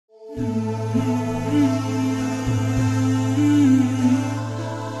بسم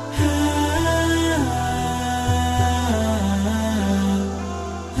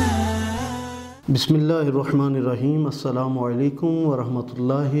اللہ الرحمن الرحیم۔ السلام علیکم ورحمۃ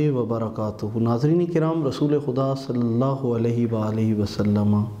اللہ وبرکاتہ۔ ناظرین کرام، رسول خدا صلی اللہ علیہ وآلہ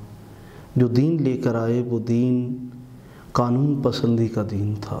وسلم جو دین لے کر آئے وہ دین قانون پسندی کا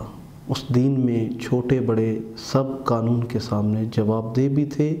دین تھا۔ اس دین میں چھوٹے بڑے سب قانون کے سامنے جواب دہ بھی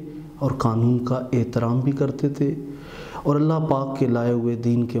تھے اور قانون کا احترام بھی کرتے تھے، اور اللہ پاک کے لائے ہوئے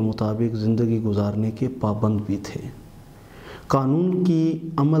دین کے مطابق زندگی گزارنے کے پابند بھی تھے۔ قانون کی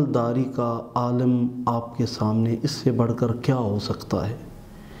عمل داری کا عالم آپ کے سامنے اس سے بڑھ کر کیا ہو سکتا ہے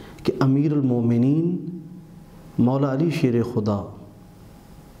کہ امیر المومنین مولا علی شیر خدا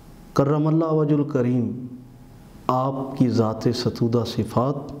کرم اللہ وجہ الکریم، آپ کی ذات ستودہ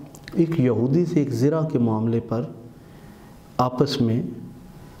صفات ایک یہودی سے ایک زرع کے معاملے پر آپس میں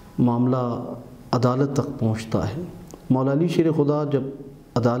معاملہ عدالت تک پہنچتا ہے۔ مولا علی شیر خدا جب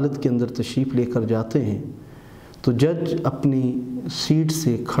عدالت کے اندر تشریف لے کر جاتے ہیں تو جج اپنی سیٹ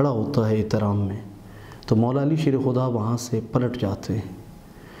سے کھڑا ہوتا ہے احترام میں، تو مولا علی شیر خدا وہاں سے پلٹ جاتے ہیں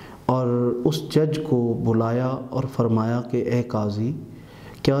اور اس جج کو بلایا اور فرمایا کہ اے قاضی،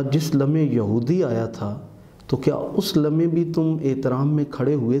 کیا جس لمحے یہودی آیا تھا تو کیا اس لمحے بھی تم احترام میں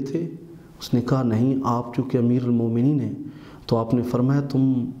کھڑے ہوئے تھے؟ اس نے کہا نہیں، آپ چونکہ امیر المومنین ہیں تو آپ نے فرمایا تم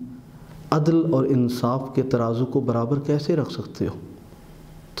عدل اور انصاف کے ترازو کو برابر کیسے رکھ سکتے ہو؟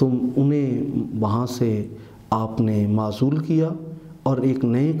 تم انہیں وہاں سے آپ نے معزول کیا اور ایک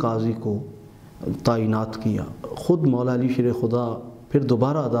نئے قاضی کو تعینات کیا۔ خود مولا علی شیر خدا پھر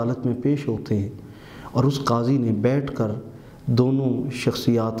دوبارہ عدالت میں پیش ہوتے ہیں اور اس قاضی نے بیٹھ کر دونوں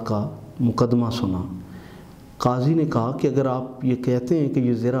شخصیات کا مقدمہ سنا۔ قاضی نے کہا کہ اگر آپ یہ کہتے ہیں کہ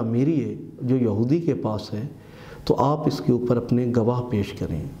یہ زرع میری ہے جو یہودی کے پاس ہے تو آپ اس کے اوپر اپنے گواہ پیش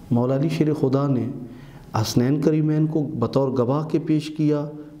کریں۔ مولا علی شیر خدا نے حسنین کریمین کو بطور گواہ کے پیش کیا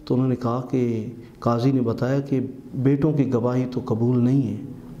تو انہوں نے کہا کہ قاضی نے بتایا کہ بیٹوں کی گواہی تو قبول نہیں ہے۔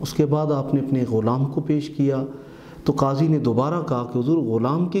 اس کے بعد آپ نے اپنے غلام کو پیش کیا تو قاضی نے دوبارہ کہا کہ حضور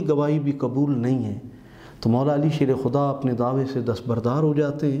غلام کی گواہی بھی قبول نہیں ہے۔ تو مولا علی شیر خدا اپنے دعوے سے دستبردار ہو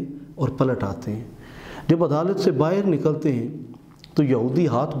جاتے ہیں اور پلٹ آتے ہیں۔ جب عدالت سے باہر نکلتے ہیں تو یہودی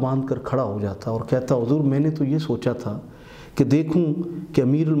ہاتھ باندھ کر کھڑا ہو جاتا اور کہتا حضور میں نے تو یہ سوچا تھا کہ دیکھوں کہ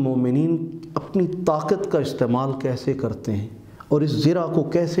امیر المومنین اپنی طاقت کا استعمال کیسے کرتے ہیں اور اس زرع کو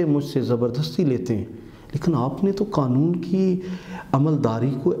کیسے مجھ سے زبردستی لیتے ہیں، لیکن آپ نے تو قانون کی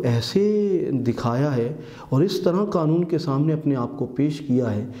عملداری کو ایسے دکھایا ہے اور اس طرح قانون کے سامنے اپنے آپ کو پیش کیا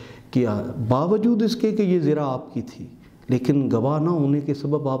ہے کہ باوجود اس کے کہ یہ زرع آپ کی تھی لیکن گواہ نہ ہونے کے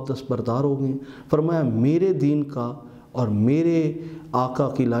سبب آپ دستبردار ہو گئے۔ فرمایا میرے دین کا اور میرے آقا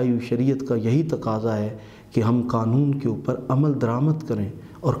کی لائی ہوئی شریعت کا یہی تقاضا ہے کہ ہم قانون کے اوپر عمل درآمد کریں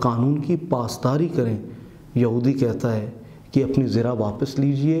اور قانون کی پاسداری کریں۔ یہودی کہتا ہے کہ اپنی زرع واپس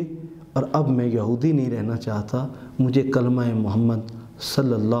لیجئے اور اب میں یہودی نہیں رہنا چاہتا، مجھے کلمہ محمد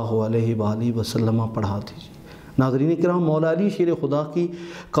صلی اللہ علیہ وآلہ وسلم پڑھا دیجیے۔ ناظرین کرام، مولا علی شیر خدا کی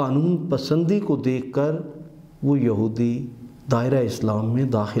قانون پسندی کو دیکھ کر وہ یہودی دائرہ اسلام میں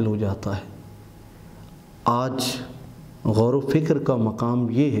داخل ہو جاتا ہے۔ آج غور و فکر کا مقام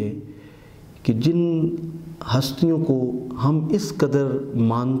یہ ہے کہ جن ہستیوں کو ہم اس قدر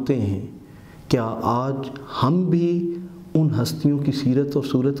مانتے ہیں، کیا آج ہم بھی ان ہستیوں کی سیرت اور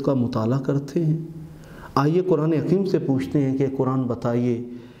صورت کا مطالعہ کرتے ہیں؟ آئیے قرآن حکیم سے پوچھتے ہیں کہ قرآن بتائیے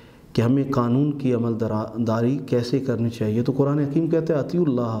کہ ہمیں قانون کی عمل داری کیسے کرنی چاہیے۔ تو قرآن حکیم کہتے ہیں اطیعوا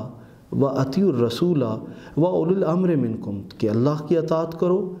اللہ و اطیعوا الرسول و اولی الامر منکم، کہ اللہ کی اطاعت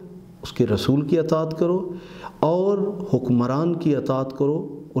کرو، اس کے رسول کی اطاعت کرو اور حکمران کی اطاعت کرو،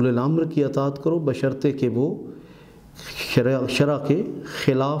 اولی الامر کی اطاعت کرو، بشرطے کہ وہ شرع کے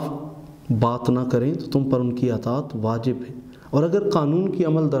خلاف بات نہ کریں تو تم پر ان کی اطاعت واجب ہے۔ اور اگر قانون کی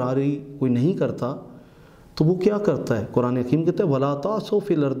عمل دراری کوئی نہیں کرتا تو وہ کیا کرتا ہے؟ قرآن حکیم کہتا ہے وَلَا تَعْثَوْا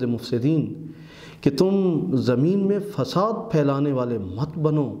فِي الْأَرْضِ مُفْسِدِينَ، کہ تم زمین میں فساد پھیلانے والے مت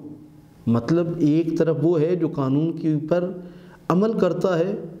بنو۔ مطلب ایک طرف وہ ہے جو قانون کے اوپر عمل کرتا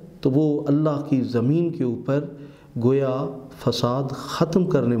ہے تو وہ اللہ کی زمین کے اوپر گویا فساد ختم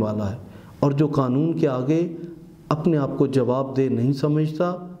کرنے والا ہے، اور جو قانون کے آگے اپنے آپ کو جواب دہ نہیں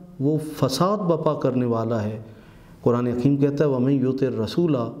سمجھتا وہ فساد بپا کرنے والا ہے۔ قرآن حکیم کہتا ہے وَمَن یُطِعِ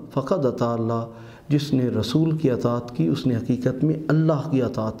الرَّسُولَ فَقَدْ اطاع اللہ، جس نے رسول کی اطاعت کی اس نے حقیقت میں اللہ کی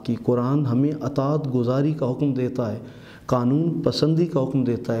اطاعت کی۔ قرآن ہمیں اطاعت گزاری کا حکم دیتا ہے، قانون پسندی کا حکم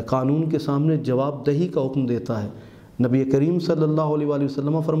دیتا ہے، قانون کے سامنے جواب دہی کا حکم دیتا ہے۔ نبی کریم صلی اللہ علیہ وآلہ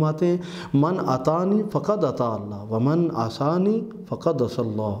وسلم فرماتے ہیں من اطاعنی فقد اطاع اللہ ومن عصانی فقد عصی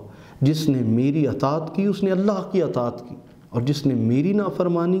اللہ، جس نے میری اطاعت کی اس نے اللہ کی اطاعت کی، اور جس نے میری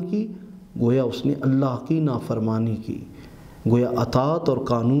نافرمانی کی گویا اس نے اللہ کی نافرمانی کی۔ گویا اطاعت اور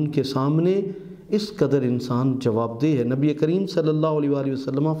قانون کے سامنے اس قدر انسان جواب دہ ہے۔ نبی کریم صلی اللہ علیہ وآلہ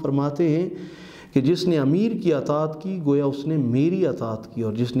وسلم فرماتے ہیں کہ جس نے امیر کی اطاعت کی گویا اس نے میری اطاعت کی،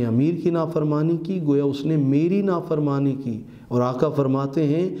 اور جس نے امیر کی نافرمانی کی گویا اس نے میری نافرمانی کی۔ اور آقا فرماتے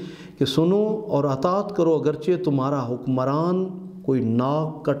ہیں کہ سنو اور اطاعت کرو اگرچہ تمہارا حکمران کوئی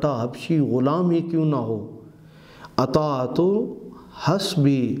ناک کٹا حبشی غلام ہی کیوں نہ ہو۔ اطاعت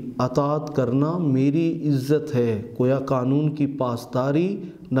حسبی، اطاعت کرنا میری عزت ہے۔ گویا قانون کی پاسداری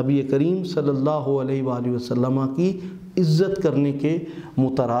نبی کریم صلی اللہ علیہ وآلہ وسلم کی عزت کرنے کے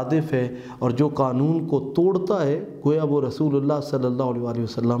مترادف ہے، اور جو قانون کو توڑتا ہے گویا وہ رسول اللہ صلی اللہ علیہ وآلہ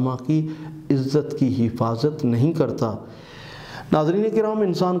وسلم کی عزت کی حفاظت نہیں کرتا۔ ناظرین کرام،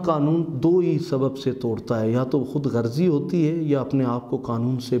 انسان قانون دو ہی سبب سے توڑتا ہے، یا تو خود غرضی ہوتی ہے یا اپنے آپ کو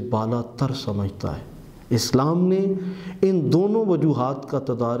قانون سے بالا تر سمجھتا ہے۔ اسلام نے ان دونوں وجوہات کا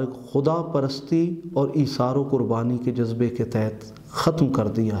تدارک خدا پرستی اور ایثار و قربانی کے جذبے کے تحت ختم کر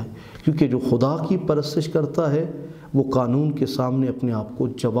دیا ہے، کیونکہ جو خدا کی پرستش کرتا ہے وہ قانون کے سامنے اپنے آپ کو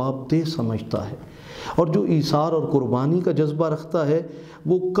جواب دہ سمجھتا ہے، اور جو ایثار اور قربانی کا جذبہ رکھتا ہے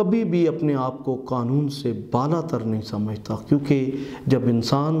وہ کبھی بھی اپنے آپ کو قانون سے بالا تر نہیں سمجھتا، کیونکہ جب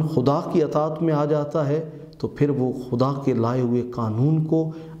انسان خدا کی اطاعت میں آ جاتا ہے تو پھر وہ خدا کے لائے ہوئے قانون کو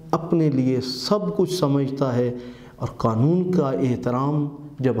اپنے لیے سب کچھ سمجھتا ہے، اور قانون کا احترام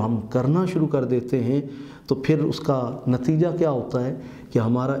جب ہم کرنا شروع کر دیتے ہیں تو پھر اس کا نتیجہ کیا ہوتا ہے کہ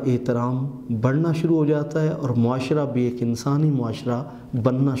ہمارا احترام بڑھنا شروع ہو جاتا ہے، اور معاشرہ بھی ایک انسانی معاشرہ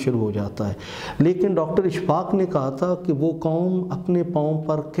بننا شروع ہو جاتا ہے۔ لیکن ڈاکٹر اشفاق نے کہا تھا کہ وہ قوم اپنے پاؤں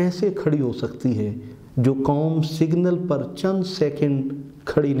پر کیسے کھڑی ہو سکتی ہے جو قوم سگنل پر چند سیکنڈ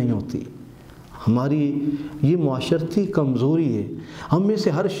کھڑی نہیں ہوتی۔ ہماری یہ معاشرتی کمزوری ہے، ہم میں سے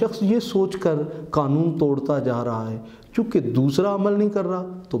ہر شخص یہ سوچ کر قانون توڑتا جا رہا ہے چونکہ دوسرا عمل نہیں کر رہا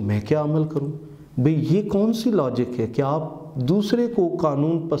تو میں کیا عمل کروں۔ بھئی یہ کون سی لاجک ہے کہ آپ دوسرے کو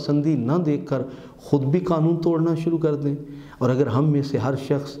قانون پسندی نہ دیکھ کر خود بھی قانون توڑنا شروع کر دیں؟ اور اگر ہم میں سے ہر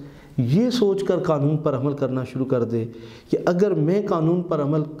شخص یہ سوچ کر قانون پر عمل کرنا شروع کر دے کہ اگر میں قانون پر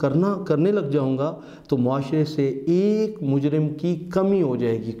عمل کرنے لگ جاؤں گا تو معاشرے سے ایک مجرم کی کمی ہو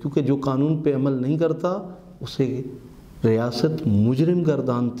جائے گی، کیونکہ جو قانون پہ عمل نہیں کرتا اسے ریاست مجرم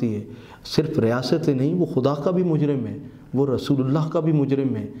گردانتی ہے۔ صرف ریاست ہی نہیں، وہ خدا کا بھی مجرم ہے، وہ رسول اللہ کا بھی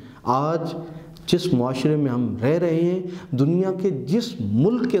مجرم ہے۔ آج جس معاشرے میں ہم رہ رہے ہیں، دنیا کے جس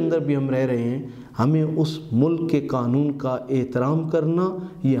ملک کے اندر بھی ہم رہ رہے ہیں، ہمیں اس ملک کے قانون کا احترام کرنا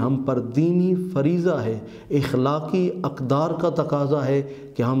یہ ہم پر دینی فریضہ ہے، اخلاقی اقدار کا تقاضا ہے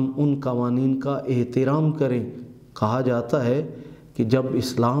کہ ہم ان قوانین کا احترام کریں۔ کہا جاتا ہے کہ جب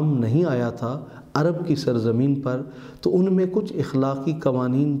اسلام نہیں آیا تھا عرب کی سرزمین پر تو ان میں کچھ اخلاقی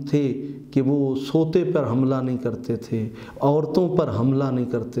قوانین تھے کہ وہ سوتے پر حملہ نہیں کرتے تھے، عورتوں پر حملہ نہیں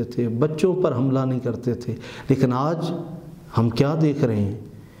کرتے تھے، بچوں پر حملہ نہیں کرتے تھے۔ لیکن آج ہم کیا دیکھ رہے ہیں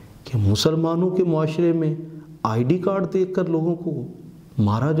کہ مسلمانوں کے معاشرے میں آئی ڈی کارڈ دیکھ کر لوگوں کو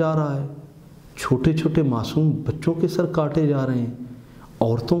مارا جا رہا ہے، چھوٹے چھوٹے معصوم بچوں کے سر کاٹے جا رہے ہیں،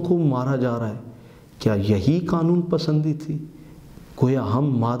 عورتوں کو مارا جا رہا ہے۔ کیا یہی قانون پسندی تھی؟ گویا ہم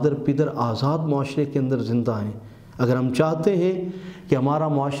مادر پدر آزاد معاشرے کے اندر زندہ ہیں۔ اگر ہم چاہتے ہیں کہ ہمارا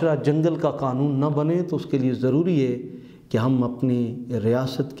معاشرہ جنگل کا قانون نہ بنے تو اس کے لیے ضروری ہے کہ ہم اپنی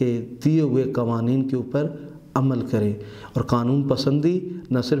ریاست کے دیے ہوئے قوانین کے اوپر عمل کریں۔ اور قانون پسندی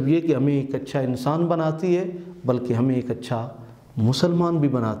نہ صرف یہ کہ ہمیں ایک اچھا انسان بناتی ہے بلکہ ہمیں ایک اچھا مسلمان بھی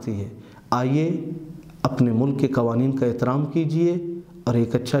بناتی ہے۔ آئیے اپنے ملک کے قوانین کا احترام کیجیے اور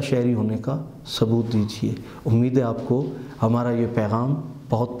ایک اچھا شہری ہونے کا ثبوت دیجیے۔ امید ہے آپ کو ہمارا یہ پیغام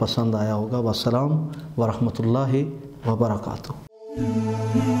بہت پسند آیا ہوگا۔ والسلام ورحمۃ اللہ وبرکاتہ۔